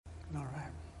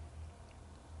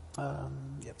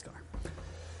It's gone.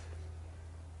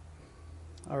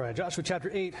 All right, Joshua chapter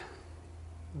 8,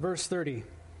 verse 30.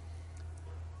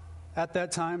 At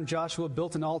that time, Joshua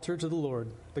built an altar to the Lord,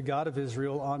 the God of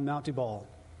Israel, on Mount Ebal,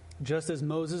 just as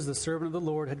Moses, the servant of the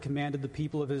Lord, had commanded the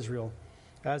people of Israel,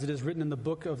 as it is written in the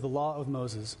book of the law of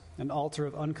Moses, an altar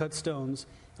of uncut stones,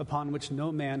 upon which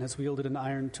no man has wielded an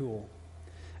iron tool.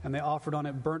 And they offered on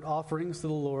it burnt offerings to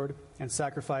the Lord and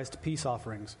sacrificed peace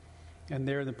offerings. And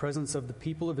there, in the presence of the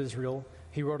people of Israel,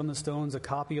 he wrote on the stones a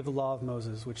copy of the law of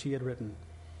Moses, which he had written.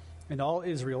 And all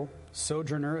Israel,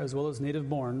 sojourner as well as native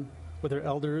born, with their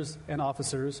elders and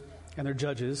officers and their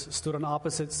judges, stood on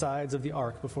opposite sides of the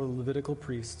ark before the Levitical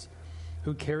priests,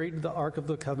 who carried the ark of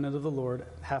the covenant of the Lord,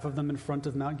 half of them in front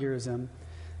of Mount Gerizim,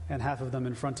 and half of them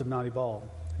in front of Mount Ebal,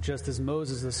 just as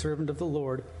Moses, the servant of the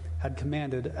Lord, had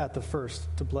commanded at the first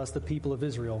to bless the people of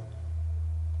Israel.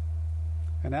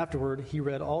 And afterward he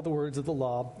read all the words of the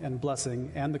law and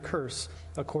blessing and the curse,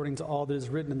 according to all that is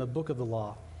written in the book of the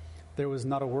law. There was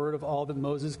not a word of all that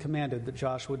Moses commanded that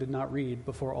Joshua did not read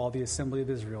before all the assembly of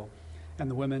Israel, and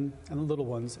the women and the little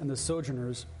ones and the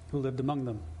sojourners who lived among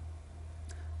them.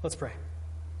 Let's pray.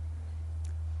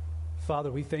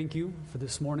 Father, we thank you for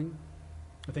this morning.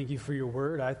 I thank you for your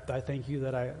word. I thank you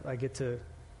that I get to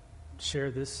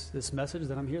share this message,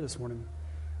 that I'm here this morning.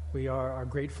 We are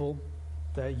grateful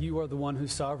that you are the one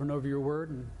who's sovereign over your word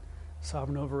and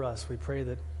sovereign over us. We pray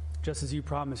that just as you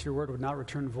promised, your word would not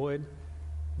return void,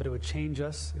 but it would change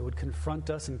us, it would confront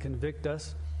us and convict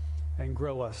us and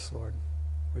grow us, Lord.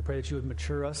 We pray that you would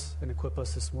mature us and equip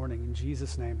us this morning. In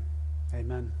Jesus' name,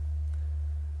 amen.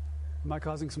 Am I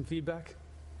causing some feedback?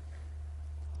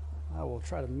 I will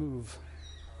try to move.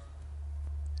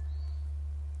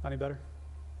 Any better?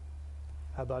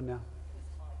 How about now?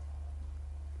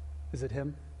 Is it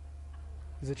him?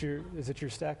 Is it your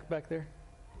stack back there?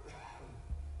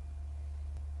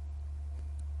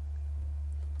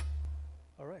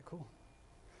 All right, cool.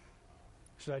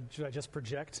 Should I just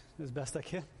project as best I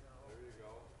can? There you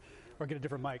go. Or get a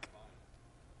different mic?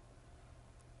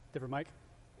 Different mic?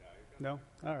 Yeah, you No?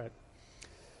 All right.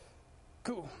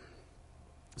 Cool.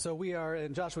 So we are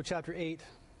in Joshua chapter 8.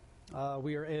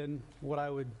 We are in what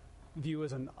I would view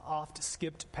as an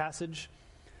oft-skipped passage.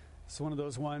 It's one of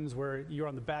those ones where you're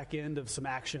on the back end of some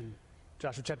action.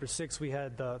 Joshua chapter 6, we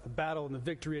had the battle and the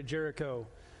victory at Jericho.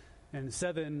 And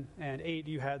 7 and 8,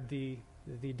 you had the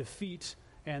defeat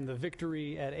and the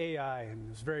victory at Ai, and it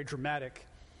was very dramatic.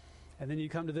 And then you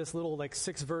come to this little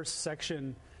 6-verse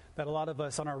section that a lot of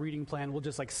us on our reading plan will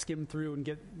just skim through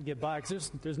and get by,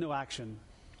 because there's no action.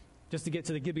 Just to get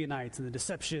to the Gibeonites and the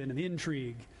deception and the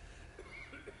intrigue.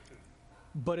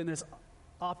 But in this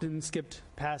often skipped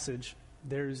passage,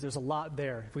 there's a lot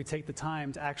there if we take the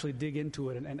time to actually dig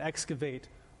into it and excavate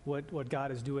what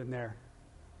God is doing there.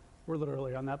 We're a little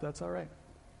early on that, but that's all right.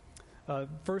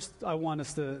 First, I want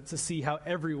us to see how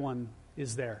everyone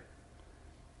is there.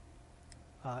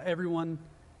 Everyone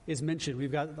is mentioned.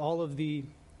 We've got all of the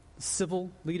civil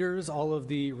leaders, all of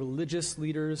the religious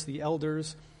leaders, the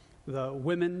elders, the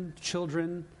women,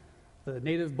 children, the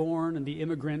native-born, and the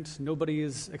immigrant. Nobody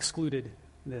is excluded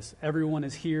in this. Everyone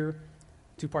is here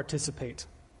to participate.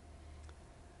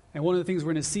 And one of the things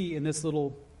we're going to see in this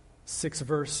little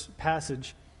 6-verse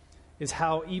passage is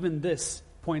how even this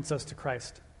points us to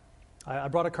Christ. I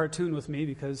brought a cartoon with me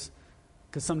because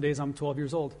some days I'm 12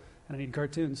 years old and I need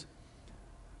cartoons.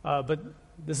 But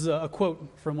this is a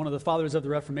quote from one of the fathers of the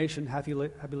Reformation. Happy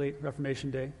late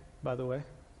Reformation Day, by the way.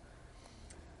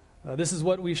 This is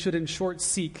what we should in short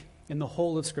seek in the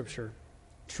whole of Scripture,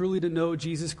 truly to know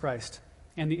Jesus Christ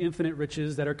and the infinite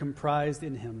riches that are comprised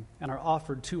in him and are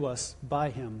offered to us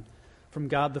by him from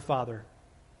God the Father.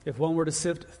 If one were to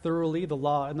sift thoroughly the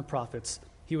law and the prophets,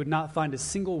 he would not find a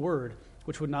single word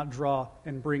which would not draw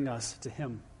and bring us to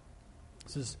him.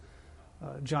 This is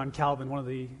John Calvin, one of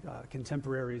the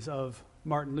contemporaries of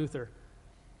Martin Luther.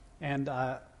 And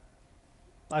I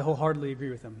wholeheartedly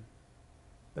agree with him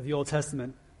that the Old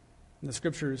Testament and the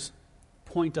Scriptures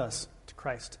point us to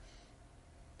Christ.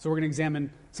 So we're going to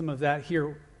examine some of that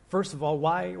here. First of all,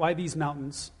 why these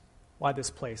mountains? Why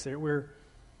this place? We're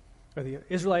the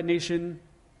Israelite nation.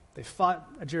 They fought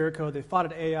at Jericho. They fought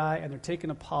at Ai, and they're taking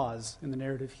a pause in the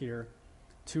narrative here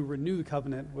to renew the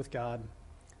covenant with God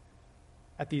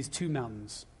at these two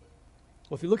mountains.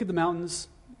 Well, if you look at the mountains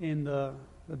in the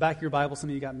back of your Bible,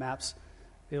 some of you got maps,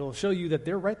 it'll show you that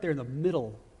they're right there in the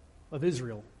middle of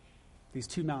Israel. These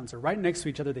two mountains are right next to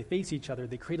each other. They face each other.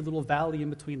 They create a little valley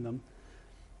in between them.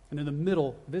 And in the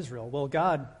middle of Israel. Well,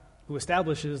 God, who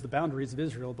establishes the boundaries of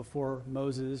Israel before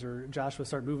Moses or Joshua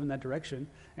start moving in that direction,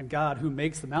 and God, who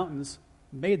makes the mountains,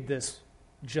 made this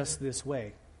just this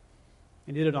way.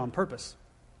 and did it on purpose.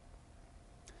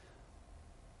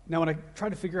 Now, when I try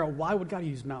to figure out why would God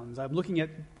use mountains, I'm looking at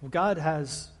God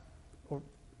has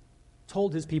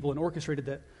told his people and orchestrated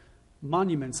that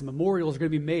monuments and memorials are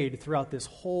going to be made throughout this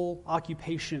whole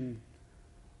occupation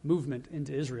movement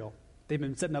into Israel. They've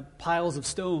been setting up piles of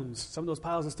stones. Some of those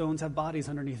piles of stones have bodies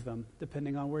underneath them,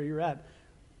 depending on where you're at.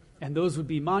 And those would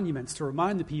be monuments to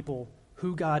remind the people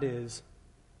who God is,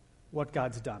 what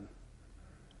God's done.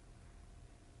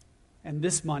 And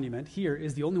this monument here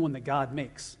is the only one that God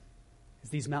makes, is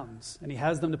these mountains. And he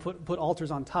has them to put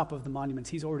altars on top of the monuments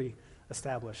he's already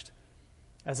established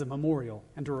as a memorial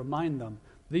and to remind them.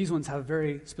 These ones have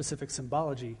very specific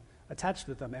symbology attached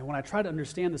to them. And when I try to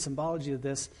understand the symbology of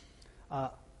this,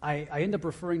 I end up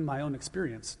referring to my own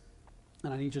experience.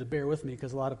 And I need you to bear with me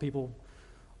because a lot of people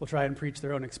will try and preach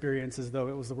their own experience as though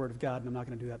it was the Word of God, and I'm not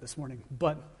going to do that this morning.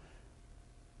 But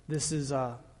this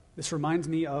reminds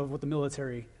me of what the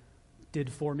military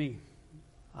did for me.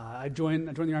 I joined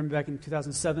the Army back in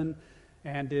 2007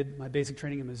 and did my basic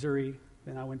training in Missouri.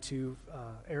 Then I went to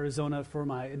Arizona for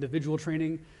my individual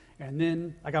training, and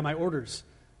then I got my orders.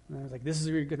 And I was like, this is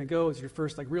where you're going to go. It's your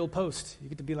first real post. You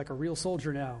get to be like a real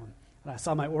soldier now. And I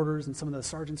saw my orders, and some of the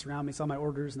sergeants around me saw my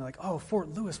orders, and they're like, oh,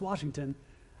 Fort Lewis, Washington.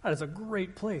 That is a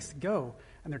great place to go.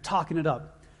 And they're talking it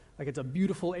up. Like it's a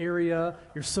beautiful area.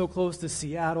 You're so close to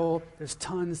Seattle. There's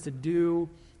tons to do.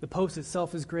 The post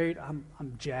itself is great. I'm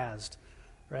jazzed,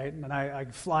 right? And I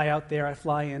fly out there. I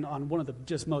fly in on one of the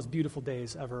just most beautiful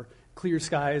days ever. Clear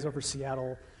skies over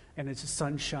Seattle, and it's just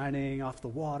sun shining off the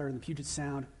water and the Puget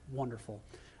Sound. Wonderful.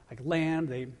 I land.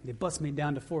 They bus me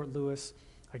down to Fort Lewis.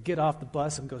 I get off the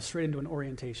bus and go straight into an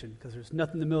orientation because there's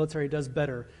nothing the military does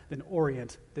better than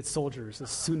orient its soldiers as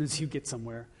soon as you get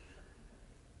somewhere.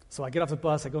 So I get off the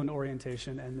bus, I go into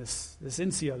orientation, and this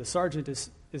NCO, the sergeant, is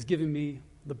giving me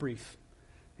the brief.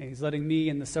 And he's letting me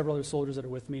and the several other soldiers that are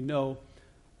with me know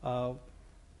all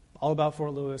about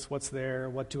Fort Lewis, what's there,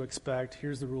 what to expect,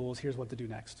 here's the rules, here's what to do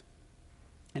next.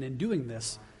 And in doing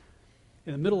this,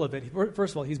 in the middle of it,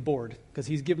 first of all, he's bored because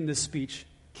he's given this speech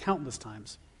countless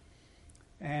times.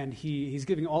 And he's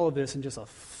giving all of this in just a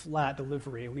flat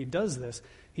delivery. And when he does this,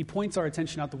 he points our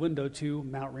attention out the window to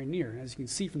Mount Rainier. As you can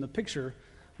see from the picture,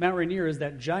 Mount Rainier is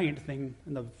that giant thing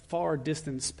in the far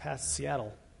distance past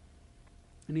Seattle.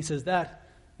 And he says,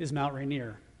 that is Mount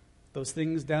Rainier. Those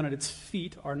things down at its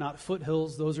feet are not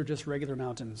foothills. Those are just regular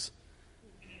mountains.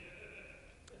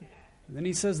 And then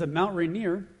he says that Mount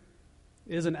Rainier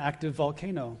is an active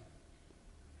volcano.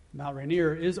 Mount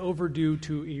Rainier is overdue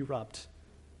to erupt.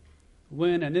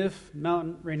 When and if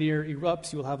Mount Rainier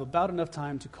erupts, you will have about enough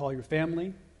time to call your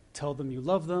family, tell them you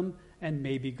love them, and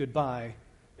maybe goodbye.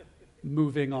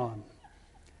 Moving on.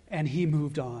 And he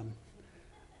moved on.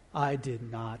 I did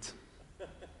not.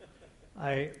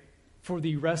 For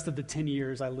the rest of the 10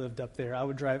 years I lived up there, I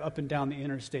would drive up and down the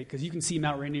interstate because you can see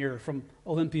Mount Rainier from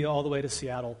Olympia all the way to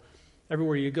Seattle.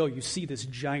 Everywhere you go, you see this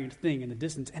giant thing in the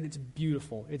distance, and it's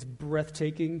beautiful. It's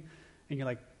breathtaking, and you're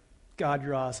like, God,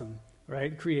 you're awesome.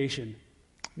 Right? Creation.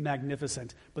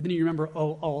 Magnificent. But then you remember,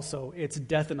 also, it's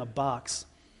death in a box.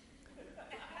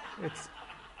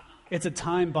 It's a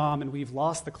time bomb, and we've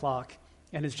lost the clock,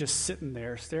 and it's just sitting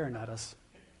there staring at us.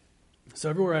 So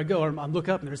everywhere I go, I look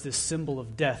up, and there's this symbol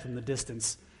of death in the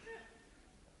distance.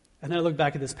 And then I look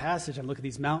back at this passage, and look at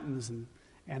these mountains,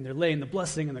 and they're laying the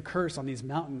blessing and the curse on these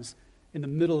mountains in the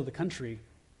middle of the country.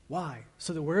 Why?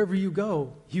 So that wherever you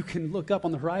go, you can look up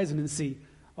on the horizon and see,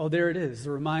 oh, there it is,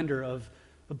 the reminder of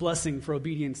the blessing for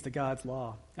obedience to God's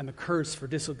law and the curse for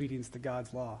disobedience to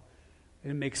God's law.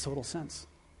 And it makes total sense.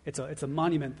 It's a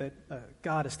monument that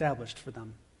God established for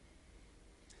them.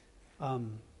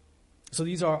 So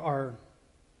these are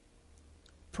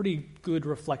pretty good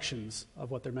reflections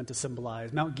of what they're meant to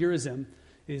symbolize. Mount Gerizim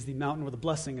is the mountain where the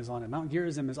blessing is on it. Mount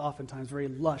Gerizim is oftentimes very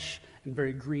lush and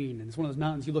very green. And it's one of those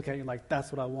mountains you look at and you're like,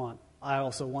 that's what I want. I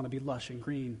also want to be lush and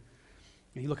green.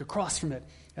 And you look across from it,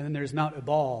 and then there's Mount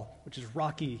Ebal, which is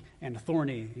rocky and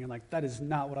thorny. And you're like, that is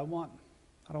not what I want.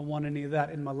 I don't want any of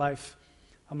that in my life.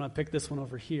 I'm going to pick this one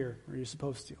over here where you're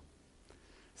supposed to.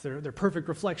 So they're perfect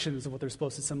reflections of what they're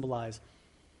supposed to symbolize.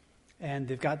 And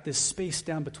they've got this space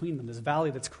down between them, this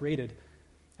valley that's created,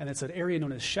 and it's an area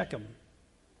known as Shechem.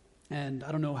 And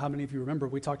I don't know how many of you remember,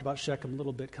 we talked about Shechem a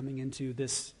little bit coming into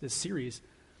this series.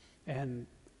 And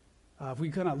if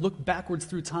we kind of look backwards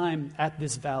through time at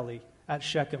this valley, at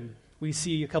Shechem, we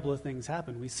see a couple of things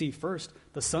happen. We see first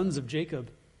the sons of Jacob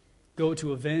go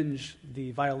to avenge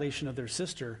the violation of their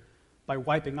sister by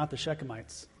wiping out the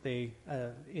Shechemites. They,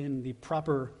 in the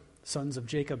proper sons of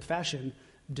Jacob fashion,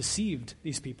 deceived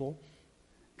these people,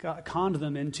 conned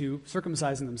them into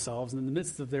circumcising themselves, and in the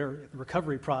midst of their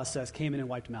recovery process came in and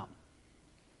wiped them out.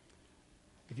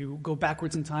 If you go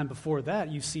backwards in time before that,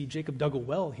 you see Jacob dug a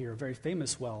well here, a very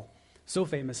famous well. So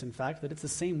famous, in fact, that it's the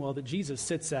same well that Jesus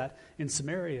sits at in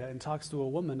Samaria and talks to a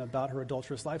woman about her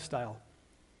adulterous lifestyle.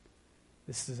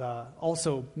 This is,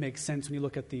 also makes sense when you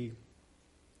look at the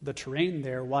terrain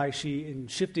there, why she, in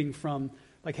shifting from,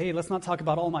 like, hey, let's not talk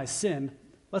about all my sin,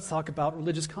 let's talk about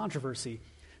religious controversy.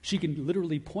 She can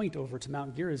literally point over to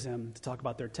Mount Gerizim to talk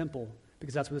about their temple,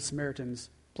 because that's where the Samaritans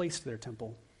placed their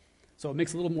temple. So it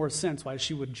makes a little more sense why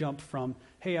she would jump from,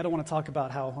 hey, I don't want to talk about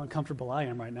how uncomfortable I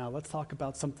am right now. Let's talk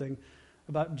about something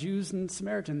about Jews and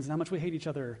Samaritans and how much we hate each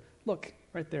other. Look,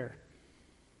 right there.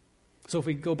 So if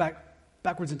we go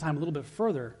backwards in time a little bit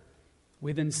further,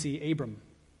 we then see Abram.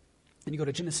 And you go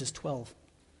to Genesis 12.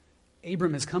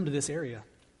 Abram has come to this area,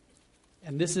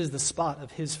 and this is the spot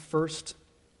of his first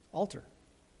altar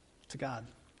to God.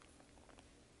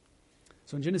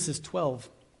 So in Genesis 12,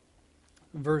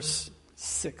 verse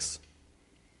 6,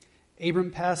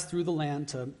 Abram passed through the land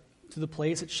to the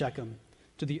place at Shechem,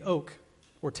 to the oak,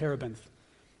 or terebinth,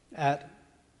 at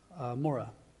Morah.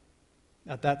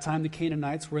 At that time the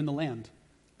Canaanites were in the land.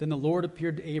 Then the Lord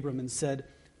appeared to Abram and said,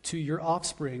 to your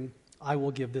offspring I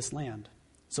will give this land.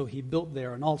 So he built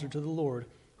there an altar to the Lord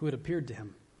who had appeared to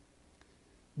him.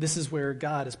 This is where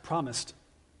God has promised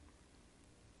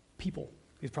people.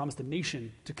 He's promised a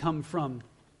nation to come from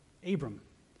Abram.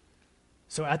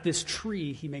 So at this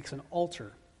tree, he makes an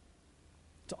altar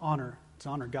to honor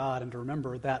God and to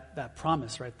remember that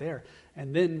promise right there.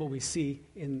 And then what we see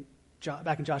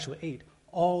back in Joshua 8,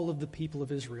 all of the people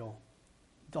of Israel,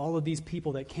 all of these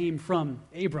people that came from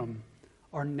Abram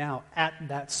are now at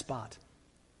that spot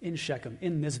in Shechem,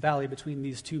 in this valley between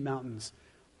these two mountains,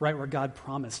 right where God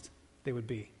promised they would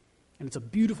be. And it's a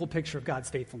beautiful picture of God's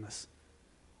faithfulness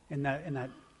in that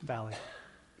valley.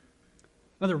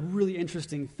 Another really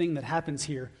interesting thing that happens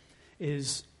here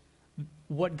is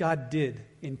what God did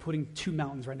in putting two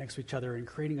mountains right next to each other and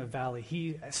creating a valley.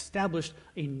 He established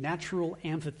a natural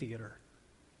amphitheater.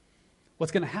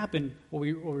 What's going to happen, what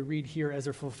we read here as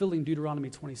they're fulfilling Deuteronomy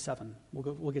 27,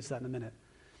 we'll get to that in a minute.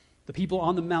 The people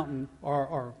on the mountain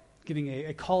are giving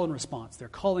a call and response. They're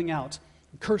calling out,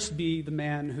 cursed be the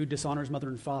man who dishonors mother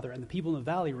and father. And the people in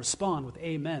the valley respond with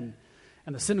amen.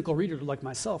 And the cynical reader like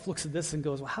myself looks at this and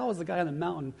goes, well, how is the guy on the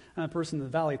mountain and the person in the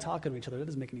valley talking to each other? That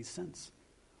doesn't make any sense.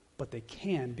 But they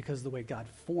can because of the way God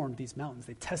formed these mountains.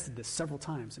 They tested this several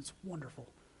times. It's wonderful.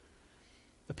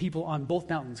 The people on both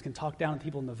mountains can talk down to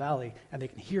people in the valley, and they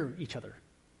can hear each other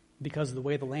because of the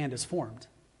way the land is formed.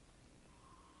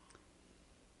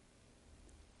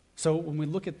 So when we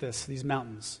look at these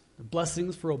mountains, the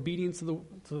blessings for obedience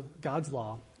to God's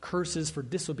law, curses for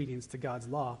disobedience to God's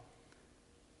law,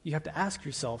 you have to ask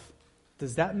yourself,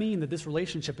 does that mean that this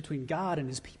relationship between God and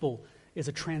his people is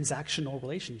a transactional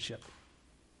relationship?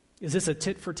 Is this a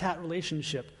tit-for-tat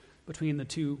relationship between the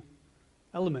two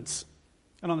elements?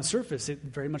 And on the surface, it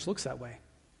very much looks that way.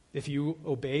 If you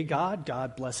obey God,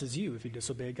 God blesses you. If you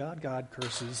disobey God, God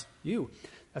curses you.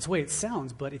 That's the way it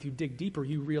sounds, but if you dig deeper,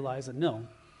 you realize that no,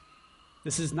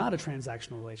 this is not a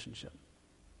transactional relationship,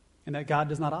 and that God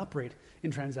does not operate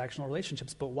in transactional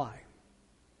relationships. But why?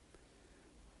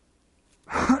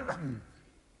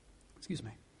 Excuse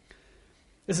me.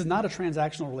 This is not a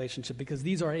transactional relationship because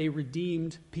these are a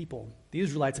redeemed people. The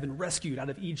Israelites have been rescued out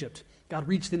of Egypt. God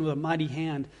reached in with a mighty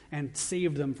hand and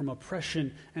saved them from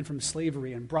oppression and from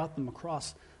slavery and brought them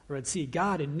across the Red Sea.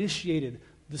 God initiated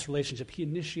this relationship. He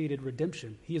initiated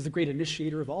redemption. He is the great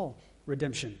initiator of all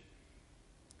redemption.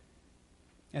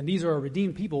 And these are a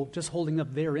redeemed people just holding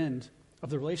up their end of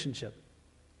the relationship.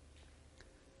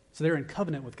 So they're in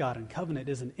covenant with God, and covenant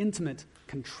is an intimate,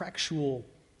 contractual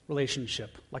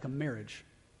relationship, like a marriage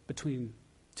between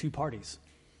two parties.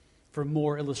 For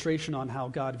more illustration on how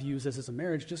God views this as a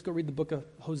marriage, just go read the book of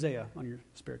Hosea on your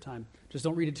spare time. Just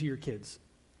don't read it to your kids.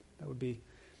 That would be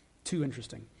too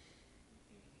interesting.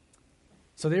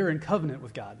 So they are in covenant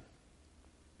with God.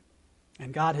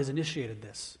 And God has initiated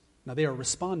this. Now they are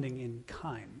responding in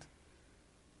kind.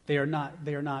 They are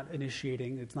not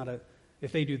initiating. It's not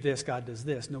if they do this, God does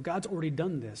this. No, God's already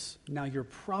done this. Now your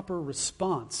proper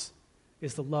response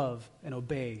is to love and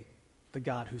obey the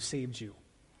God who saved you,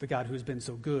 the God who has been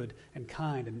so good and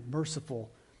kind and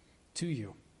merciful to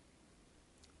you.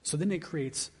 So then it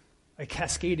creates a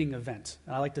cascading event.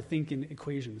 And I like to think in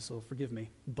equations, so forgive me,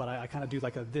 but I kind of do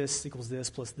like a this equals this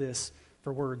plus this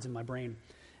for words in my brain.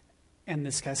 And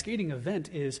this cascading event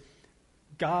is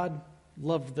God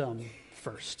loved them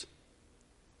first,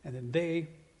 and then they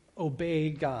obey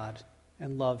God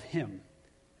and love him.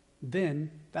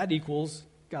 Then that equals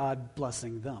God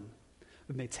blessing them.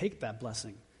 When they take that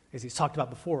blessing, as he's talked about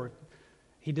before,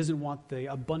 he doesn't want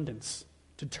the abundance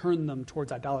to turn them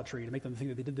towards idolatry, to make them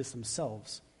think that they did this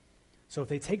themselves. So if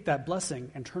they take that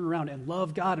blessing and turn around and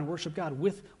love God and worship God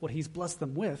with what he's blessed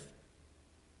them with,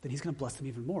 then he's going to bless them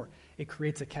even more. It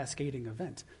creates a cascading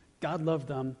event. God loved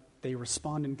them. They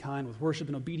respond in kind with worship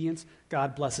and obedience.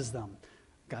 God blesses them.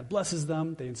 God blesses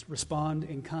them. They respond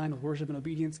in kind with worship and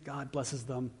obedience. God blesses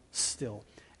them still.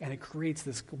 And it creates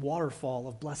this waterfall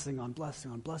of blessing on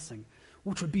blessing on blessing,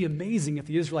 which would be amazing if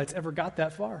the Israelites ever got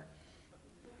that far.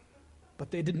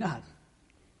 But they did not.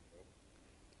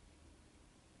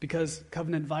 Because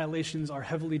covenant violations are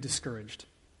heavily discouraged.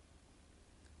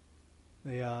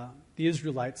 The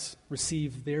Israelites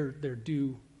receive their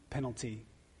due penalty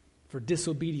for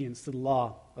disobedience to the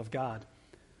law of God.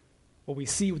 What we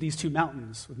see with these two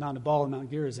mountains, with Mount Ebal and Mount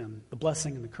Gerizim, the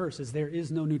blessing and the curse, is there is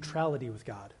no neutrality with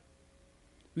God.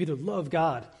 You either love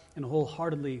God and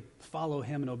wholeheartedly follow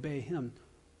him and obey him,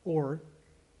 or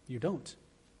you don't,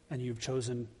 and you've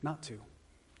chosen not to.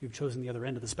 You've chosen the other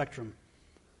end of the spectrum,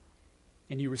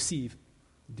 and you receive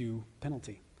due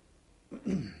penalty.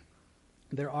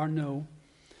 There are no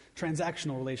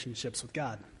transactional relationships with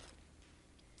God.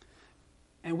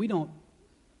 And we don't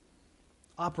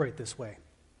operate this way.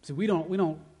 See, we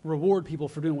don't reward people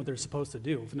for doing what they're supposed to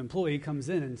do. If an employee comes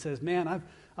in and says, man,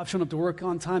 I've shown up to work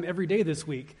on time every day this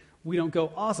week, we don't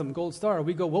go, awesome, gold star.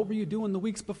 We go, what were you doing the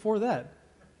weeks before that?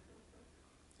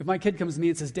 If my kid comes to me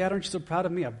and says, Dad, aren't you so proud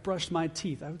of me? I've brushed my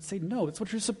teeth. I would say, no, it's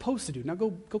what you're supposed to do. Now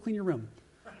go clean your room.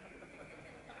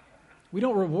 We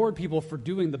don't reward people for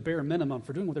doing the bare minimum,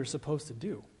 for doing what they're supposed to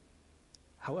do.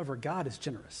 However, God is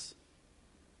generous.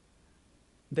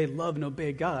 They love and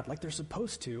obey God like they're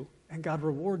supposed to, and God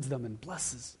rewards them and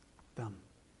blesses them.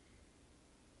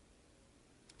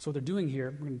 So what they're doing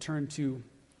here, we're going to turn to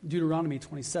Deuteronomy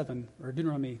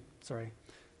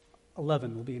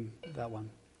 11 will be in that one.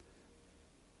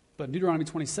 But in Deuteronomy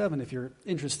 27, if you're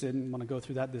interested and want to go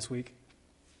through that this week,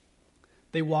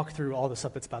 they walk through all the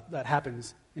stuff that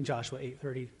happens in Joshua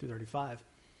 8:30 through 35.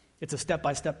 It's a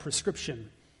step-by-step prescription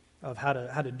of how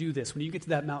to do this. When you get to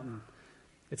that mountain,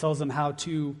 it tells them how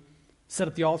to set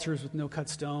up the altars with no cut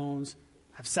stones,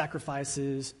 have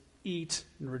sacrifices, eat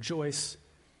and rejoice.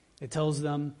 It tells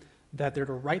them that they're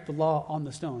to write the law on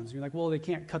the stones. And you're like, well, they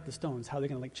can't cut the stones. How are they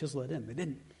going to chisel it in? They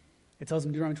didn't. It tells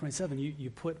them in Deuteronomy 27, you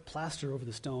put plaster over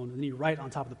the stone, and then you write on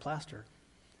top of the plaster,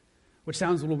 which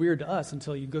sounds a little weird to us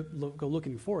until you go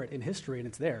looking for it in history, and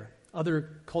it's there. Other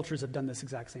cultures have done this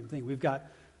exact same thing. We've got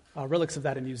relics of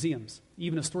that in museums.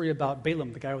 Even a story about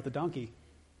Balaam, the guy with the donkey,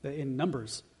 in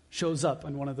Numbers, shows up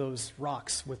on one of those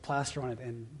rocks with plaster on it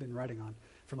and been writing on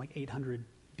from like 800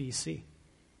 BC.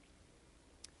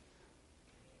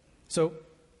 So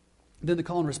then the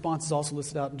call and response is also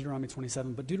listed out in Deuteronomy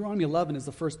 27, but Deuteronomy 11 is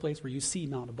the first place where you see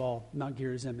Mount Ebal, Mount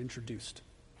Gerizim introduced.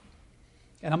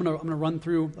 And I'm going to run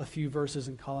through a few verses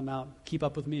and call them out. Keep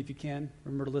up with me if you can.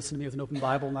 Remember to listen to me with an open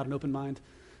Bible, not an open mind,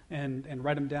 and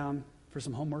write them down for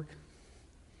some homework.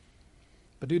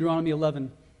 But Deuteronomy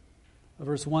 11,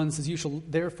 verse 1 says, you shall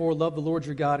therefore love the Lord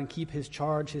your God and keep his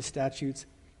charge, his statutes,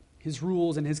 his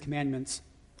rules, and his commandments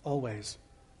always.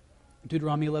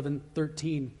 Deuteronomy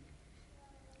 11:13,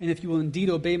 and if you will indeed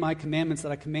obey my commandments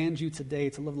that I command you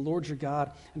today, to love the Lord your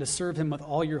God and to serve him with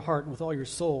all your heart and with all your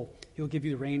soul, he will give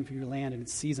you the rain for your land in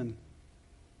its season.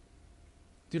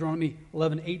 Deuteronomy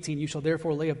 11:18, you shall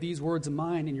therefore lay up these words of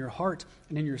mine in your heart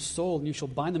and in your soul, and you shall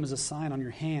bind them as a sign on your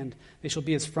hand. They shall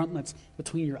be as frontlets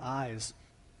between your eyes.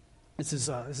 This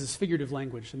is figurative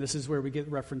language, and this is where we get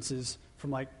references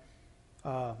from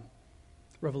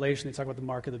Revelation. They talk about the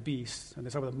mark of the beast, and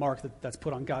they talk about the mark that's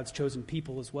put on God's chosen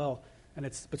people as well. And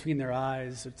it's between their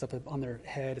eyes, it's up on their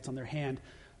head, it's on their hand.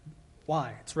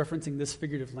 Why? It's referencing this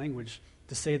figurative language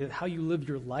to say that how you live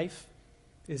your life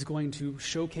is going to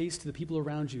showcase to the people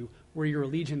around you where your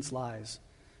allegiance lies.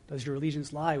 Does your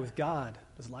allegiance lie with God?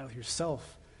 Does it lie with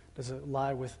yourself? Does it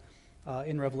lie with,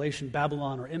 in Revelation,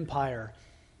 Babylon or empire?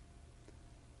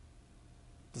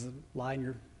 Does it lie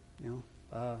in your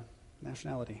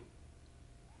nationality?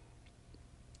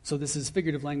 So this is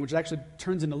figurative language. It actually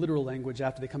turns into literal language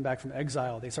after they come back from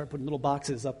exile. They start putting little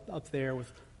boxes up there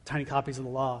with tiny copies of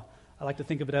the law. I like to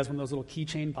think of it as one of those little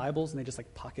keychain Bibles, and they just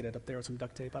pocket it up there with some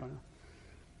duct tape. I don't know.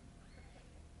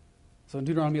 So in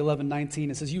Deuteronomy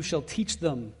 11:19, it says, you shall teach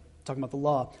them, talking about the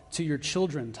law, to your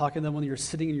children, talking to them when you're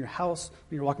sitting in your house,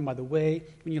 when you're walking by the way,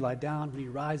 when you lie down, when you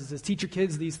rise. It says, teach your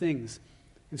kids these things.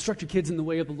 Instruct your kids in the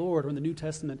way of the Lord. Or in the New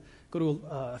Testament, go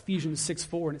to Ephesians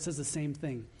 6:4, and it says the same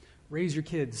thing. Raise your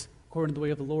kids according to the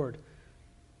way of the Lord.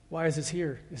 Why is this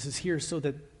here? This is here so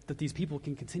that these people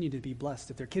can continue to be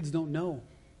blessed. If their kids don't know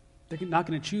They're not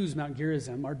going to choose Mount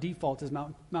Gerizim. Our default is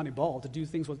Mount Ebal, to do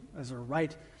things as are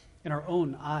right in our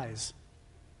own eyes.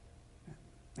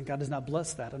 And God does not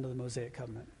bless that under the Mosaic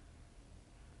covenant.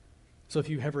 So if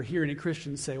you ever hear any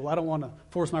Christians say, well, I don't want to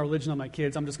force my religion on my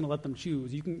kids, I'm just going to let them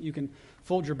choose, you can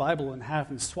fold your Bible in half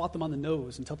and swat them on the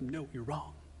nose and tell them, no, you're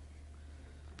wrong.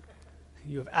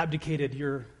 You have abdicated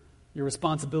your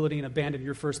responsibility and abandoned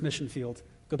your first mission field.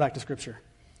 Go back to Scripture.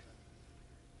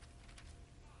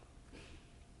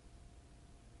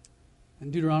 In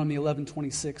Deuteronomy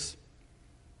 11:26,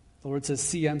 the Lord says,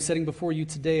 see, I'm setting before you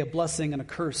today a blessing and a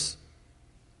curse.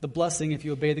 The blessing if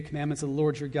you obey the commandments of the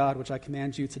Lord your God, which I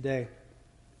command you today.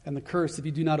 And the curse if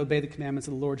you do not obey the commandments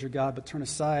of the Lord your God, but turn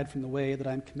aside from the way that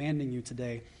I am commanding you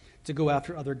today, to go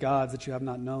after other gods that you have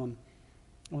not known.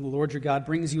 When the Lord your God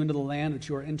brings you into the land that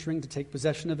you are entering to take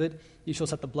possession of it, you shall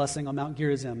set the blessing on Mount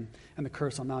Gerizim and the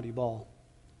curse on Mount Ebal.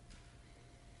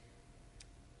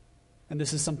 And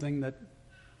this is something that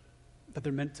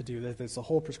they're meant to do. There's a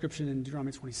whole prescription in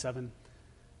Deuteronomy 27.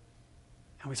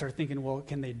 And we start thinking, well,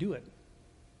 can they do it?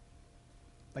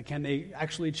 Like, can they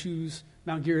actually choose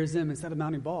Mount Gerizim instead of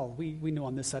Mount Ebal? We know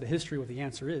on this side of history what the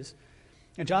answer is.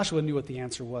 And Joshua knew what the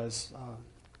answer was.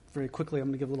 Very quickly, I'm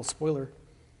going to give a little spoiler.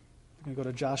 I'm going to go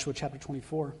to Joshua chapter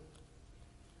 24.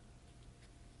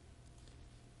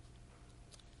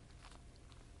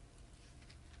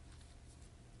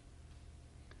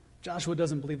 Joshua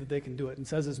doesn't believe that they can do it and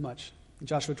says as much. In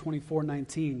Joshua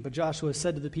 24:19, but Joshua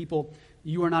said to the people,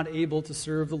 you are not able to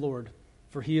serve the Lord,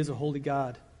 for he is a holy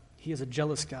God. He is a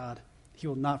jealous God. He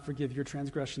will not forgive your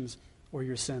transgressions or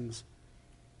your sins.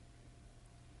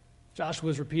 Joshua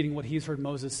was repeating what he's heard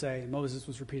Moses say, and Moses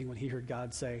was repeating what he heard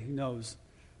God say. He knows.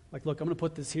 Like, look, I'm going to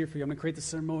put this here for you. I'm going to create the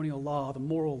ceremonial law, the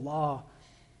moral law,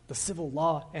 the civil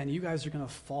law, and you guys are going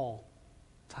to fall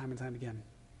time and time again,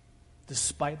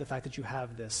 despite the fact that you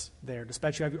have this there,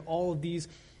 despite you have all of these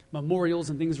memorials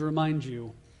and things to remind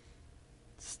you,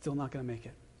 it's still not going to make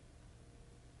it.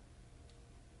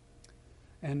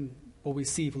 And what we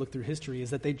see if we look through history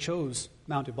is that they chose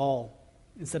Mount Ebal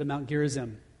instead of Mount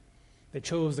Gerizim. They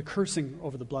chose the cursing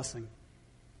over the blessing.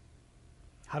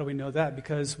 How do we know that?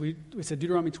 Because we said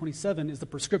Deuteronomy 27 is the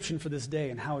prescription for this day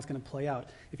and how it's going to play out.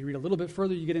 If you read a little bit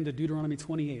further, you get into Deuteronomy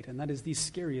 28, and that is the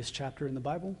scariest chapter in the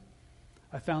Bible.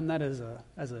 I found that as a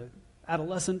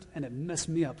adolescent, and it messed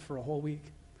me up for a whole week.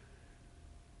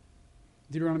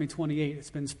 Deuteronomy 28, it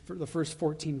spends the first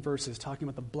 14 verses talking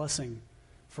about the blessing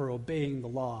for obeying the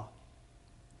law.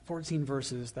 14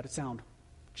 verses that sound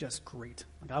just great.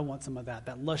 Like, I want some of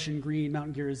that lush and green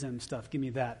Mount Gerizim stuff. Give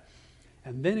me that.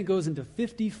 And then it goes into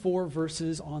 54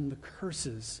 verses on the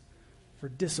curses for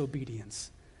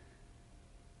disobedience,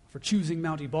 for choosing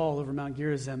Mount Ebal over Mount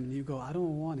Gerizim. And you go, I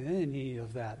don't want any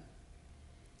of that.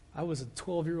 I was a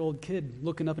 12-year-old kid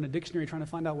looking up in a dictionary trying to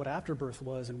find out what afterbirth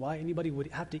was and why anybody would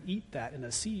have to eat that in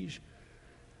a siege.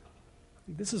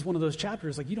 This is one of those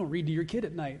chapters like you don't read to your kid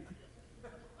at night.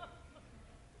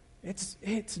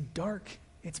 It's dark.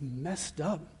 It's messed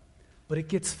up. But it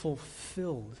gets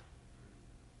fulfilled.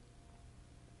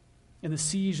 In the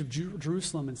siege of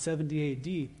Jerusalem in 70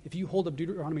 AD, if you hold up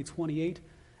Deuteronomy 28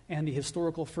 and the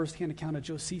historical first-hand account of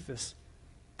Josephus,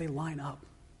 they line up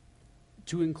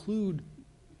to include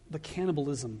the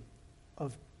cannibalism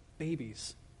of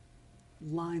babies.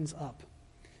 Lines up.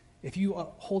 If you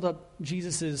hold up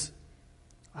Jesus's,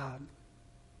 not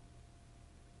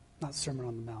Sermon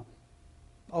on the Mount,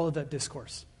 Olivet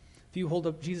Discourse. If you hold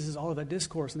up Jesus' Olivet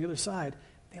Discourse on the other side,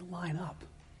 they line up.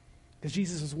 Because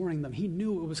Jesus was warning them. He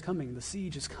knew it was coming. The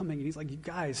siege is coming. And he's like, you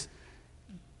guys,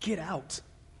 get out.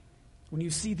 When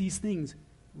you see these things,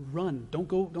 run.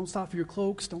 Don't stop for your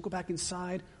cloaks. Don't go back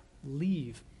inside.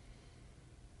 Leave.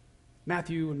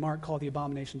 Matthew and Mark call the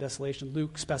abomination desolation.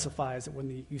 Luke specifies that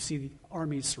when you see the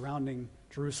armies surrounding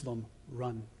Jerusalem,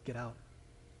 run, get out.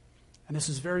 And this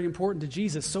is very important to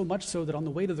Jesus, so much so that on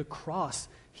the way to the cross,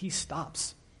 he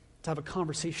stops to have a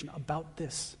conversation about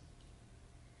this.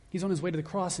 He's on his way to the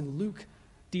cross, and Luke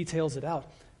details it out.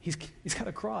 He's got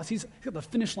a cross. He's got the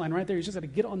finish line right there. He's just got to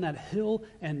get on that hill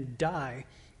and die,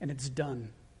 and it's done.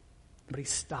 But he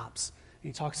stops,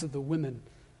 and he talks to the women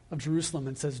of Jerusalem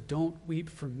and says, don't weep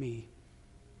for me.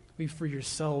 Weep for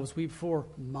yourselves. Weep for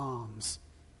moms.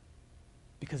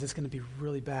 Because it's going to be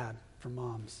really bad for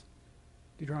moms.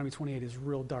 Deuteronomy 28 is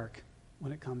real dark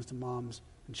when it comes to moms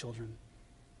and children.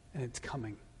 And it's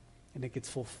coming. And it gets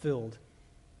fulfilled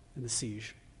in the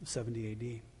siege of 70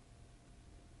 AD.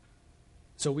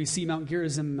 So we see Mount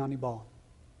Gerizim and Mount Ebal.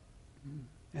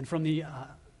 And from the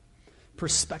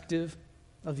perspective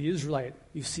of the Israelite,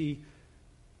 you see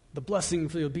the blessing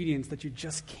for the obedience that you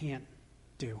just can't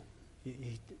do.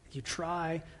 You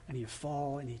try, and you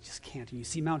fall, and you just can't. And you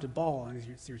see mounted ball, and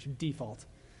it's your default.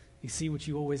 You see what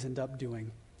you always end up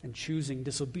doing, and choosing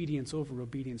disobedience over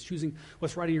obedience, choosing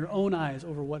what's right in your own eyes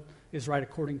over what is right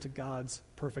according to God's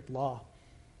perfect law.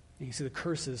 And you see the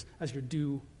curses as your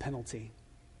due penalty.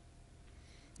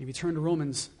 If you turn to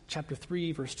Romans chapter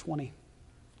 3, verse 20,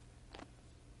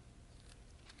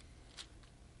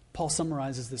 Paul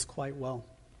summarizes this quite well.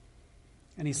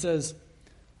 And he says,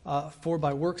 for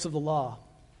by works of the law,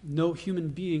 no human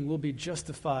being will be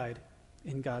justified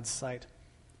in God's sight,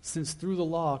 since through the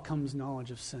law comes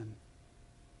knowledge of sin.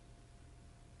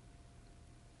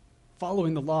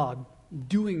 Following the law,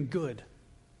 doing good,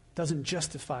 doesn't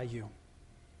justify you.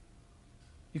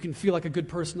 You can feel like a good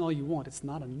person all you want. It's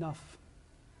not enough.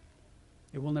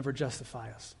 It will never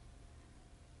justify us.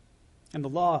 And the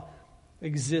law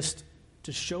exists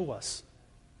to show us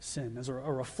sin as a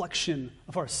reflection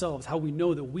of ourselves. How we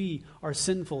know that we are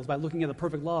sinful is by looking at the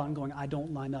perfect law and going, I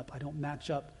don't line up, I don't match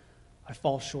up, I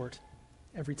fall short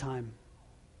every time.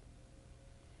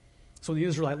 So when the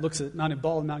Israelite looks at Mount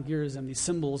Ebal and Mount Gerizim, these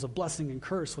symbols of blessing and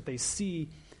curse, what they see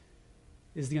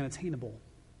is the unattainable.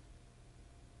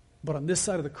 But on this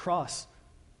side of the cross,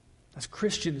 as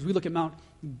Christians, we look at Mount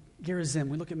Gerizim,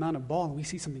 we look at Mount Ebal, and we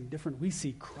see something different. We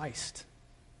see Christ.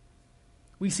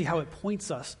 We see how it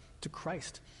points us to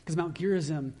Christ. Because Mount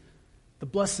Gerizim, the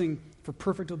blessing for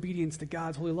perfect obedience to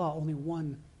God's holy law, only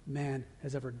one man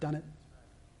has ever done it.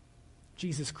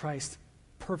 Jesus Christ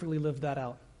perfectly lived that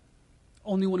out.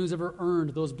 Only one who's ever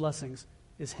earned those blessings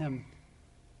is him.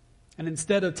 And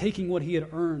instead of taking what he had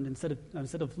earned,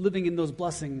 instead of living in those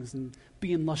blessings and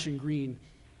being lush and green,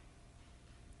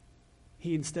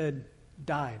 he instead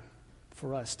died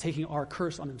for us, taking our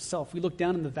curse on himself. We look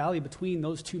down in the valley between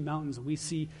those two mountains, and we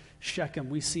see Shechem.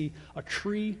 We see a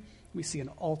tree, we see an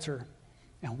altar,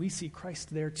 and we see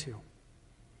Christ there too,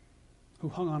 who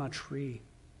hung on a tree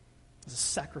as a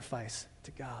sacrifice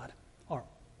to God, our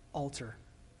altar.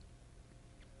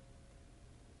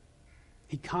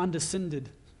 He condescended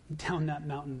down that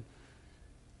mountain,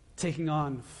 taking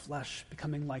on flesh,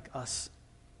 becoming like us,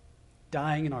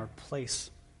 dying in our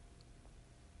place,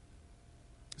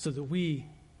 so that we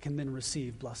can then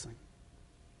receive blessing.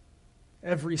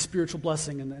 Every spiritual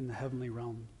blessing in the heavenly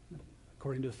realm,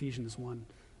 according to Ephesians 1.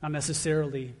 Not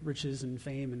necessarily riches and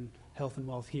fame and health and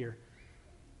wealth here.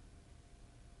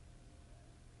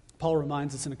 Paul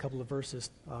reminds us in a couple of verses,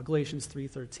 Galatians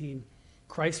 3:13,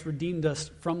 Christ redeemed us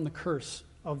from the curse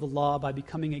of the law by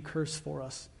becoming a curse for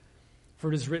us.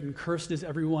 For it is written, cursed is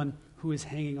everyone who is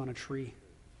hanging on a tree.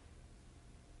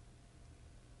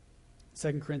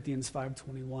 2 Corinthians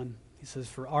 5:21, he says,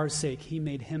 for our sake he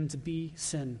made him to be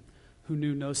sin who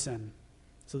knew no sin,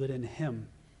 so that in him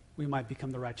we might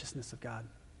become the righteousness of God.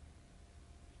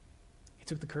 He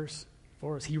took the curse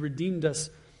for us. He redeemed us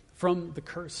from the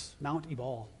curse, Mount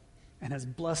Ebal, and has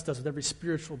blessed us with every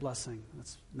spiritual blessing.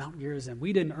 That's Mount Gerizim.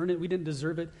 We didn't earn it. We didn't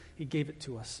deserve it. He gave it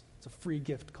to us. It's a free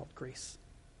gift called grace.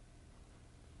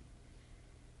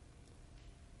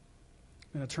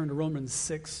 I'm going to turn to Romans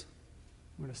 6.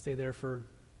 We're going to stay there for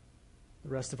the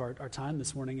rest of our time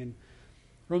this morning. In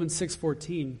Romans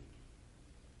 6:14,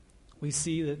 we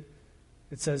see that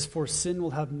it says, for sin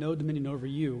will have no dominion over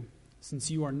you,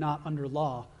 since you are not under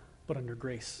law, but under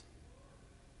grace.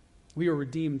 We are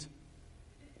redeemed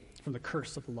from the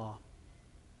curse of the law.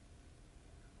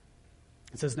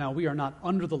 It says now we are not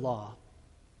under the law,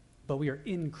 but we are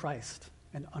in Christ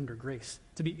and under grace.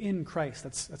 To be in Christ,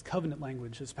 that's covenant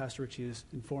language, as Pastor Richie has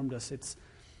informed us. It's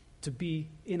to be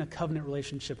in a covenant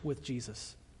relationship with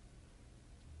Jesus.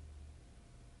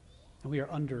 And we are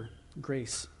under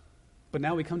grace. But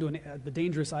now we come to the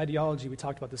dangerous ideology we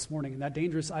talked about this morning, and that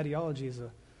dangerous ideology is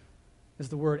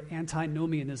the word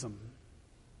antinomianism.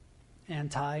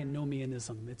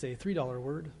 Antinomianism. It's a $3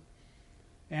 word.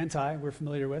 Anti, we're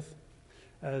familiar with,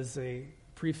 as a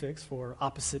prefix for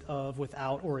opposite of,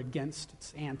 without, or against.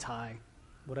 It's anti,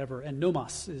 whatever. And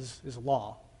nomos is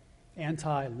law.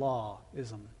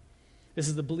 Anti-lawism. This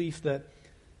is the belief that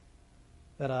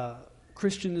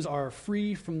Christians are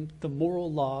free from the moral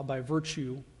law by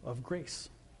virtue of grace.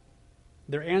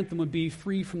 Their anthem would be,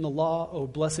 free from the law, O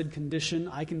blessed condition,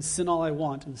 I can sin all I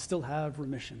want and still have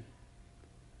remission.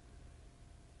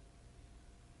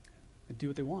 They do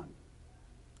what they want.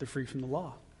 They're free from the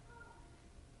law.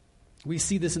 We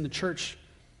see this in the church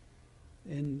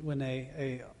when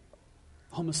a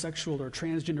homosexual or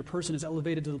transgender person is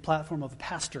elevated to the platform of a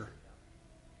pastor.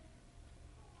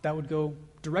 That would go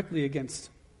directly against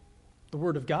the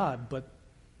Word of God, but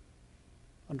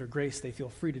under grace they feel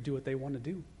free to do what they want to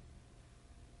do.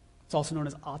 It's also known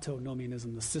as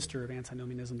autonomianism, the sister of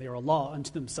antinomianism. They are a law unto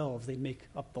themselves. They make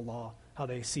up the law how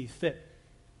they see fit,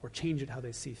 or change it how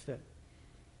they see fit.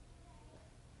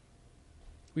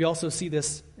 We also see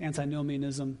this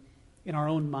antinomianism in our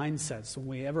own mindsets. When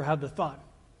we ever have the thought,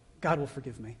 God will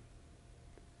forgive me.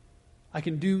 I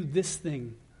can do this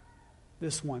thing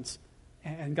this once,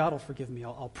 and God will forgive me.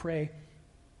 I'll pray,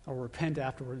 I'll repent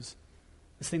afterwards.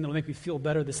 This thing that will make me feel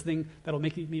better, this thing that will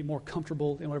make me more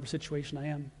comfortable in whatever situation I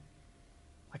am.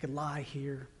 I could lie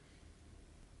here.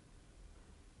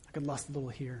 I could lust a little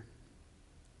here.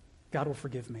 God will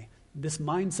forgive me. This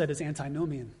mindset is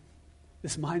antinomian.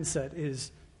 This mindset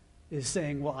is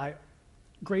saying, well,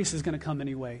 grace is going to come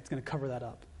anyway. It's going to cover that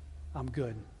up. I'm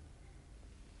good.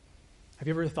 Have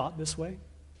you ever thought this way?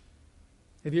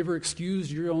 Have you ever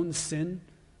excused your own sin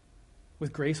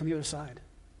with grace on the other side?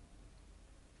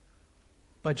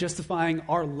 By justifying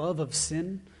our love of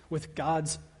sin with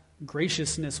God's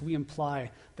graciousness, we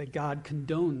imply that God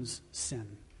condones sin.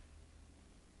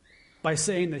 By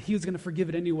saying that He's going to forgive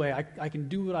it anyway, I can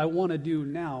do what I want to do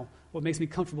now, what makes me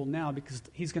comfortable now, because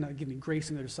He's going to give me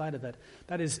grace on the other side of that.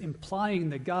 That is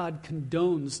implying that God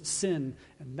condones sin,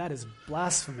 and that is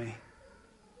blasphemy.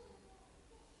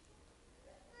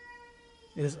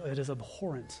 It is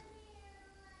abhorrent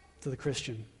to the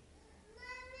Christian.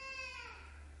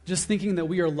 Just thinking that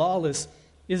we are lawless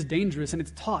is dangerous, and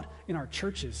it's taught in our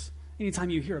churches. Anytime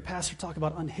you hear a pastor talk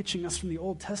about unhitching us from the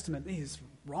Old Testament, he is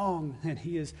wrong, and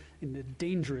he is in a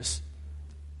dangerous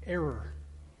error.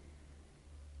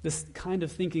 This kind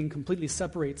of thinking completely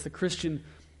separates the Christian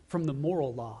from the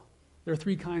moral law. There are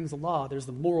three kinds of law. There's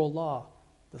the moral law,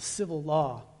 the civil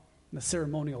law, and the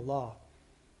ceremonial law.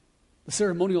 The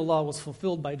ceremonial law was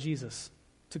fulfilled by Jesus,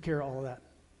 took care of all of that.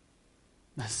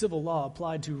 The civil law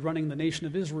applied to running the nation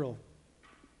of Israel.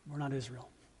 We're not Israel.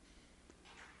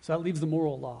 So that leaves the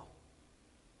moral law.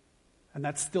 And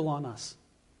that's still on us.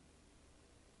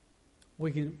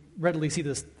 We can readily see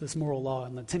this moral law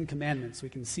in the Ten Commandments. We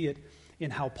can see it in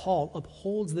how Paul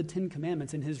upholds the Ten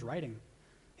Commandments in his writing.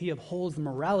 He upholds the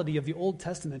morality of the Old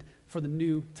Testament for the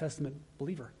New Testament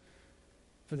believer,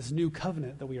 for this new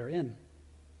covenant that we are in.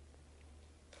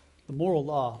 The moral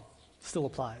law still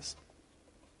applies.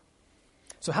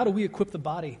 So how do we equip the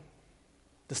body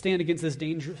to stand against this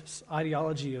dangerous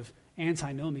ideology of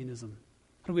antinomianism?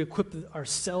 How do we equip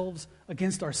ourselves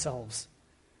against ourselves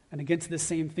and against this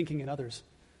same thinking in others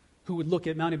who would look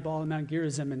at Mount Ebal and Mount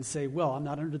Gerizim and say, well, I'm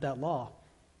not under that law.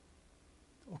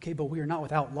 Okay, but we are not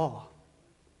without law.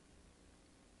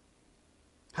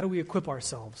 How do we equip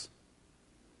ourselves?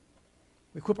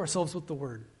 We equip ourselves with the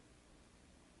Word.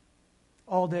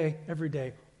 All day, every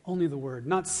day, only the Word.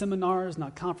 Not seminars,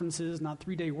 not conferences, not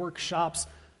 3-day workshops,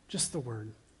 just the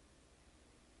Word.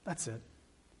 That's it.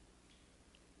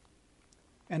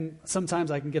 And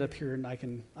sometimes I can get up here and I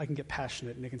can get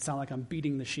passionate, and it can sound like I'm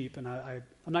beating the sheep. And I'm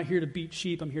not here to beat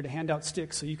sheep. I'm here to hand out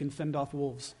sticks so you can fend off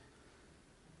wolves.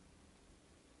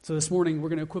 So this morning we're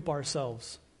going to equip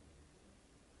ourselves,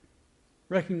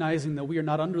 recognizing that we are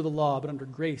not under the law but under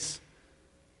grace.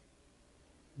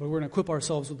 But we're going to equip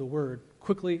ourselves with the Word.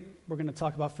 Quickly, we're going to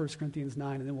talk about 1 Corinthians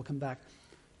 9, and then we'll come back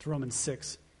to Romans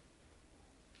 6.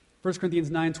 1 Corinthians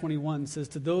 9:21 says,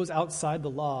 to those outside the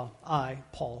law, I,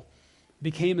 Paul,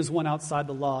 became as one outside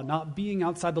the law, not being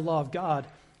outside the law of God,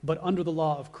 but under the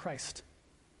law of Christ,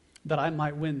 that I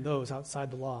might win those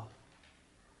outside the law.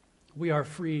 We are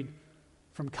freed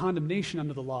from condemnation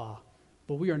under the law,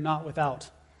 but we are not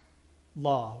without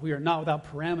law. We are not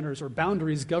without parameters or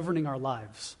boundaries governing our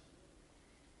lives.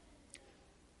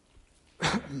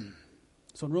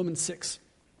 So in Romans 6,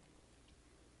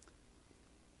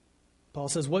 Paul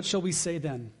says, what shall we say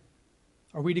then?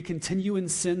 Are we to continue in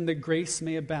sin that grace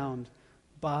may abound?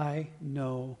 By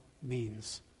no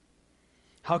means.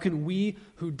 How can we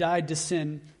who died to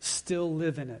sin still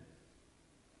live in it?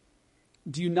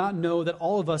 Do you not know that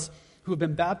all of us who have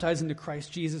been baptized into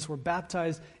Christ Jesus were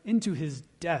baptized into his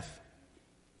death?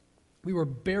 We were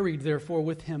buried, therefore,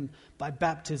 with him by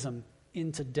baptism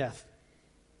into death,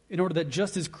 in order that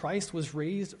just as Christ was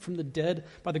raised from the dead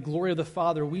by the glory of the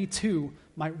Father, we too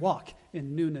might walk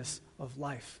in newness of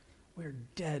life. We are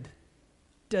dead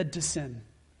to sin,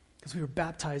 because we were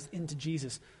baptized into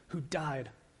Jesus, who died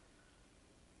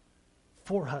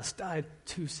for us, died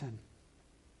to sin,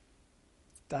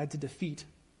 died to defeat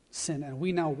sin, and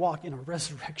we now walk in a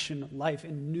resurrection life,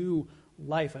 in new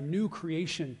life, a new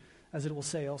creation, as it will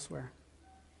say elsewhere.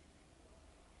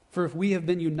 For if we have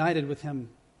been united with him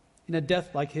in a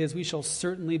death like his, we shall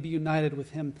certainly be united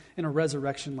with him in a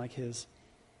resurrection like his.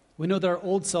 We know that our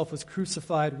old self was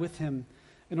crucified with him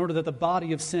in order that the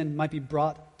body of sin might be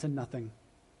brought to nothing,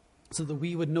 so that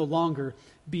we would no longer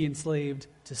be enslaved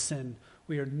to sin.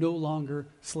 We are no longer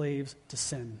slaves to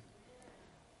sin.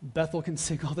 Bethel can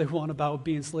sing all they want about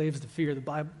being slaves to fear. The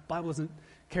Bible doesn't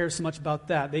care so much about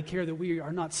that. They care that we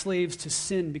are not slaves to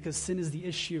sin because sin is the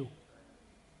issue.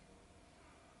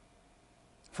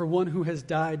 For one who has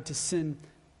died to sin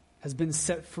has been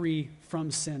set free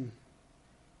from sin.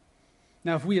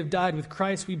 Now, if we have died with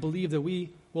Christ, we believe that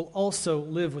we will also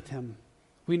live with him.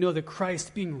 We know that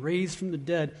Christ, being raised from the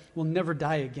dead, will never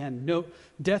die again. No,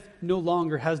 death no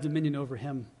longer has dominion over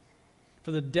him.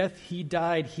 For the death he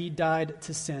died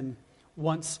to sin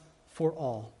once for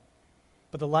all.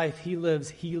 But the life he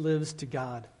lives to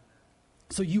God.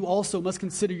 So you also must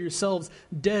consider yourselves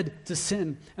dead to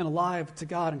sin and alive to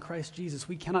God in Christ Jesus.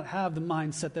 We cannot have the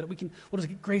mindset that we'll just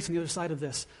get grace on the other side of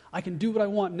this. I can do what I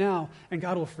want now and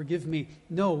God will forgive me.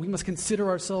 No, we must consider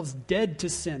ourselves dead to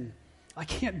sin. I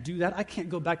can't do that. I can't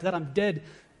go back to that. I'm dead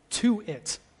to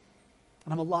it.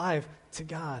 And I'm alive to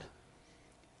God.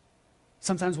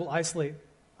 Sometimes we'll isolate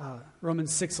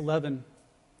Romans 6:11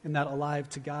 in that alive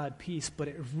to God piece, but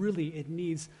it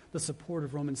needs the support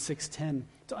of Romans 6:10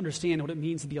 to understand what it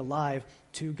means to be alive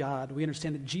to God. We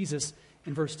understand that Jesus,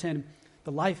 in verse 10,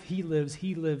 the life he lives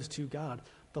to God.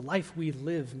 The life we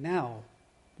live now,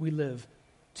 we live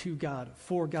to God,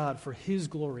 for his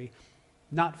glory,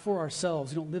 not for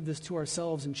ourselves. We don't live this to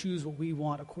ourselves and choose what we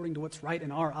want according to what's right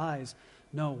in our eyes.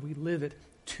 No, we live it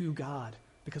to God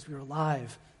because we are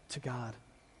alive to God.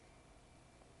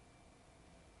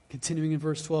 Continuing in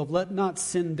verse 12, let not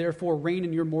sin therefore reign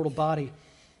in your mortal body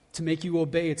to make you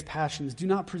obey its passions. Do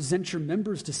not present your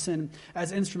members to sin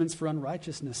as instruments for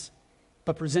unrighteousness,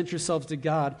 but present yourselves to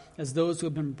God as those who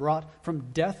have been brought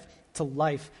from death to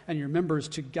life, and your members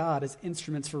to God as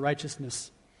instruments for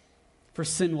righteousness. For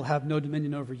sin will have no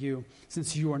dominion over you,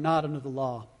 since you are not under the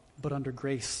law, but under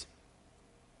grace.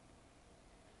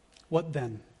 What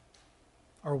then?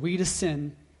 Are we to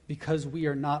sin because we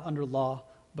are not under law,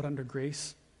 but under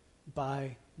grace?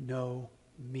 By no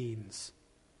means.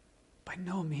 By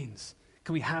no means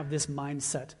can we have this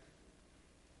mindset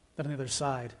that on the other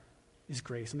side is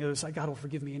grace. On the other side, God will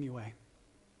forgive me anyway.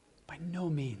 By no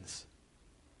means.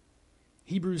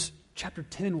 Hebrews chapter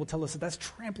 10 will tell us that that's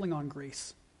trampling on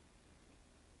grace.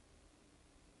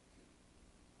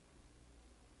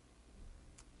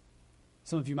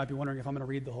 Some of you might be wondering if I'm going to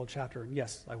read the whole chapter, and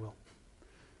yes, I will.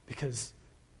 Because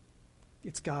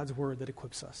it's God's word that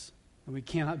equips us. And we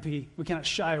cannot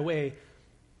shy away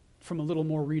from a little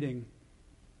more reading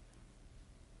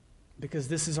because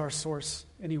this is our source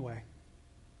anyway.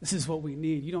 This is what we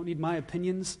need. You don't need my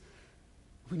opinions.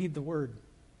 We need the word.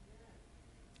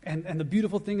 And the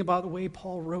beautiful thing about the way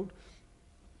Paul wrote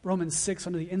Romans 6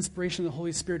 under the inspiration of the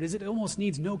Holy Spirit is it almost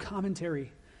needs no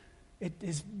commentary. It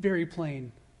is very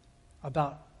plain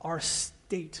about our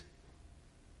state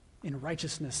in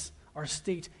righteousness, our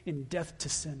state in death to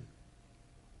sin.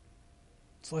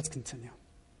 So let's continue.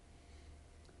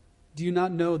 Do you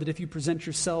not know that if you present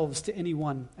yourselves to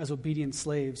anyone as obedient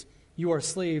slaves, you are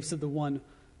slaves to the one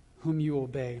whom you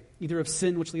obey, either of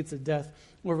sin which leads to death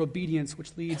or of obedience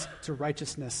which leads to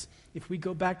righteousness? If we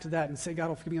go back to that and say, God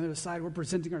will forgive me on the other side, we're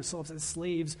presenting ourselves as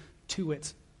slaves to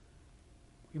it.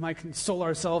 We might console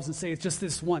ourselves and say it's just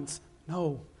this once.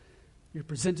 No, you're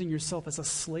presenting yourself as a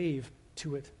slave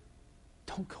to it.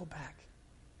 Don't go back.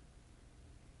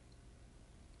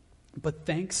 But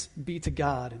thanks be to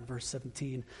God, in verse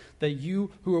 17, that you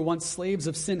who were once slaves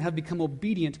of sin have become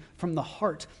obedient from the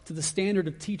heart to the standard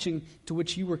of teaching to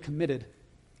which you were committed.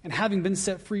 And having been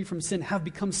set free from sin, have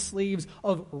become slaves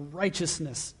of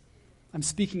righteousness. I'm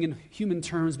speaking in human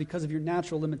terms because of your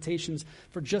natural limitations.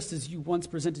 For just as you once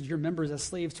presented your members as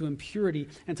slaves to impurity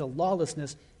and to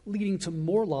lawlessness, leading to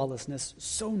more lawlessness,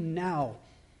 so now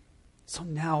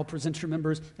present your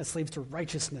members as slaves to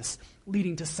righteousness,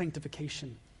 leading to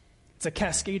sanctification. It's a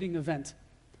cascading event.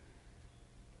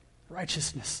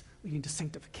 Righteousness leading to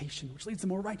sanctification, which leads to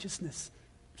more righteousness,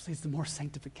 which leads to more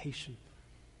sanctification.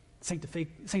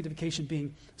 Sanctification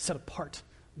being set apart,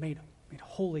 made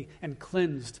holy, and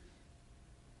cleansed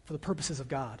for the purposes of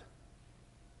God.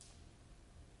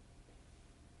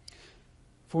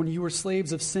 For when you were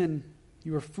slaves of sin,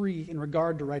 you were free in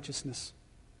regard to righteousness.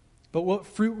 But what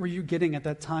fruit were you getting at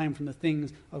that time from the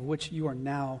things of which you are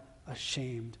now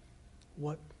ashamed?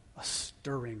 What a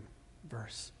stirring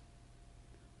verse.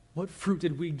 What fruit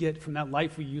did we get from that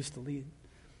life we used to lead?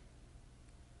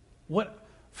 What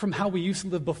from how we used to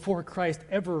live before Christ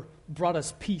ever brought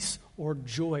us peace or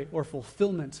joy or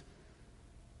fulfillment?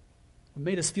 What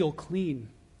made us feel clean?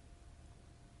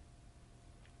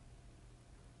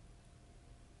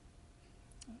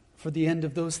 For the end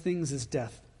of those things is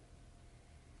death.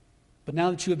 But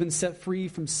now that you have been set free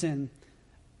from sin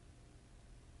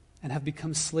and have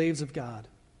become slaves of God,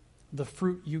 the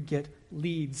fruit you get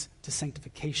leads to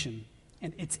sanctification,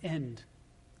 and its end,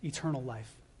 eternal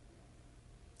life.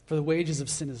 For the wages of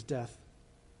sin is death,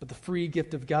 but the free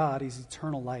gift of God is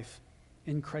eternal life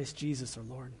in Christ Jesus our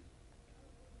Lord.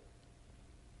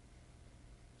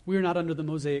 We are not under the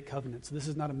Mosaic covenant, so this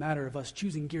is not a matter of us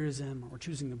choosing Gerizim or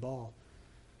choosing the ball.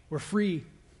 We're free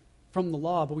from the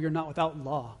law, but we are not without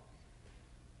law.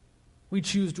 We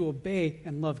choose to obey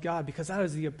and love God because that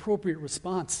is the appropriate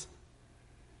response.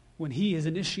 When He has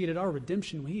initiated our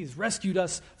redemption, when He has rescued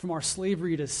us from our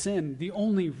slavery to sin, the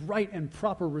only right and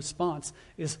proper response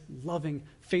is loving,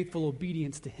 faithful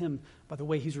obedience to Him by the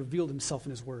way He's revealed Himself in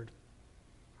His Word.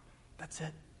 That's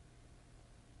it.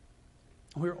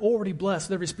 We're already blessed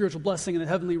with every spiritual blessing in the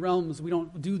heavenly realms. We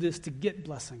don't do this to get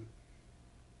blessing.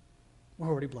 We're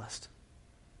already blessed.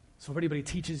 So if anybody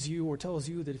teaches you or tells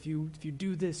you that if you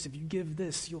do this, if you give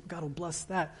this, God will bless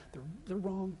that, they're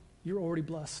wrong. You're already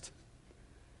blessed.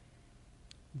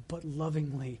 But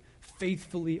lovingly,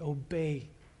 faithfully obey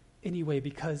anyway,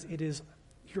 because it is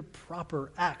your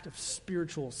proper act of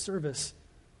spiritual service.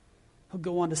 He'll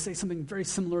go on to say something very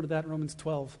similar to that in Romans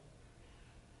 12.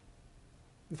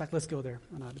 In fact, let's go there.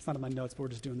 It's not in my notes, but we're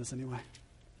just doing this anyway.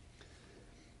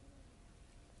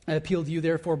 I appeal to you,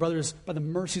 therefore, brothers, by the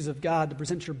mercies of God, to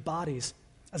present your bodies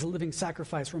as a living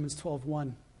sacrifice, Romans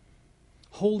 12:1,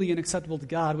 holy and acceptable to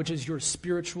God, which is your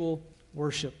spiritual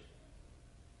worship.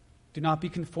 Do not be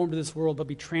conformed to this world, but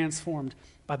be transformed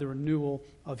by the renewal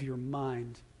of your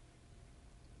mind.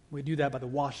 We do that by the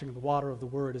washing of the water of the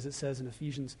Word, as it says in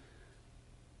Ephesians.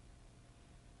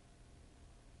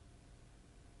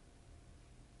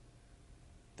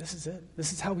 This is it.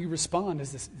 This is how we respond,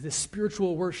 is this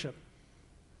spiritual worship,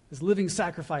 this living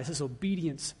sacrifice, this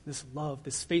obedience, this love,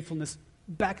 this faithfulness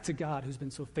back to God who's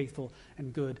been so faithful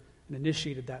and good and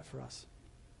initiated that for us.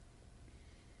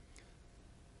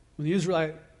 When the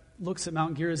Israelite looks at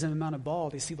Mount Gerizim and Mount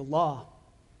Ebal, they see the law,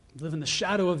 live in the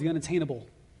shadow of the unattainable,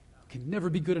 can never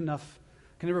be good enough,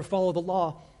 can never follow the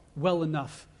law well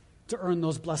enough to earn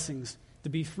those blessings, to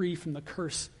be free from the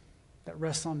curse that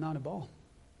rests on Mount Ebal.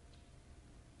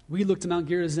 We look to Mount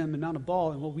Gerizim and Mount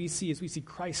Ebal, and what we see is we see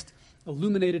Christ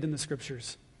illuminated in the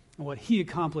Scriptures and what He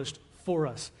accomplished for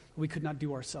us that we could not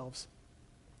do ourselves.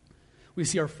 We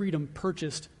see our freedom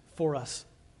purchased for us,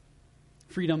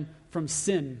 freedom from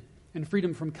sin and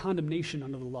freedom from condemnation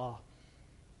under the law.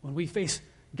 When we face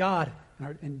God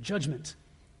in judgment,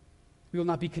 we will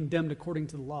not be condemned according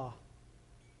to the law.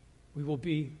 We will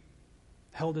be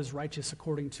held as righteous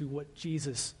according to what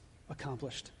Jesus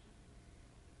accomplished.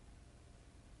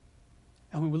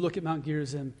 And when we look at Mount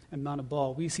Gerizim and Mount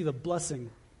Ebal, we see the blessing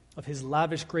of His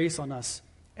lavish grace on us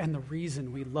and the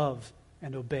reason we love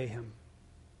and obey Him.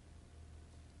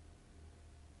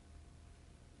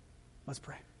 Let's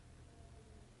pray.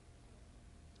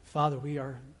 Father, we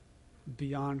are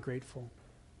beyond grateful.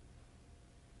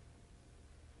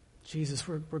 Jesus,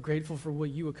 we're grateful for what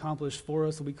You accomplished for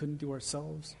us that we couldn't do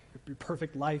ourselves. Your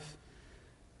perfect life,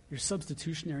 Your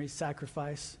substitutionary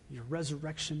sacrifice, Your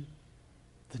resurrection,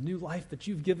 the new life that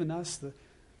You've given us,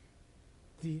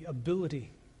 the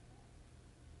ability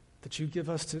that You give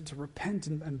us to repent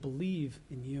and believe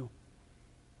in You.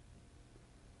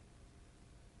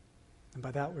 And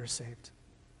by that we're saved.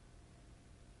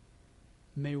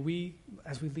 May we,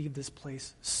 as we leave this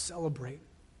place, celebrate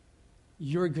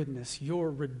Your goodness, Your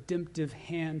redemptive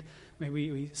hand. May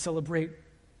we celebrate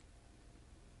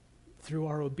through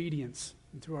our obedience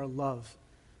and through our love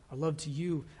to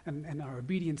You and our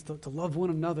obedience to love one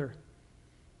another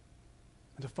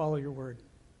and to follow Your word.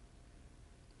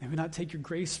 May we not take Your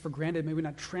grace for granted. May we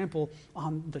not trample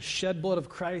on the shed blood of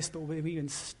Christ, but may we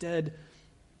instead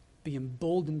be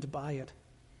emboldened by it,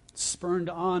 spurned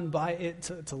on by it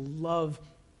to love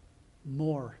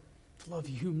more, to love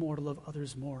You more, to love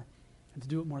others more, and to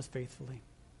do it more faithfully.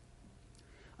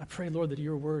 I pray, Lord, that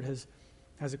Your word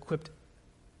has equipped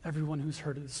everyone who's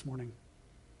heard it this morning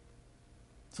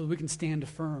so that we can stand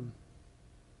firm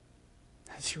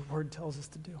as Your word tells us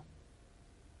to do.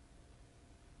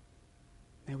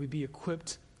 May we be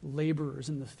equipped laborers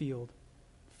in the field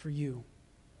for You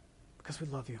because we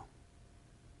love You.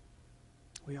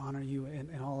 We honor You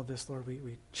in all of this, Lord.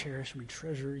 We cherish and we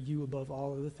treasure You above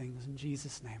all other things. In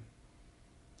Jesus' name,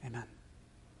 amen.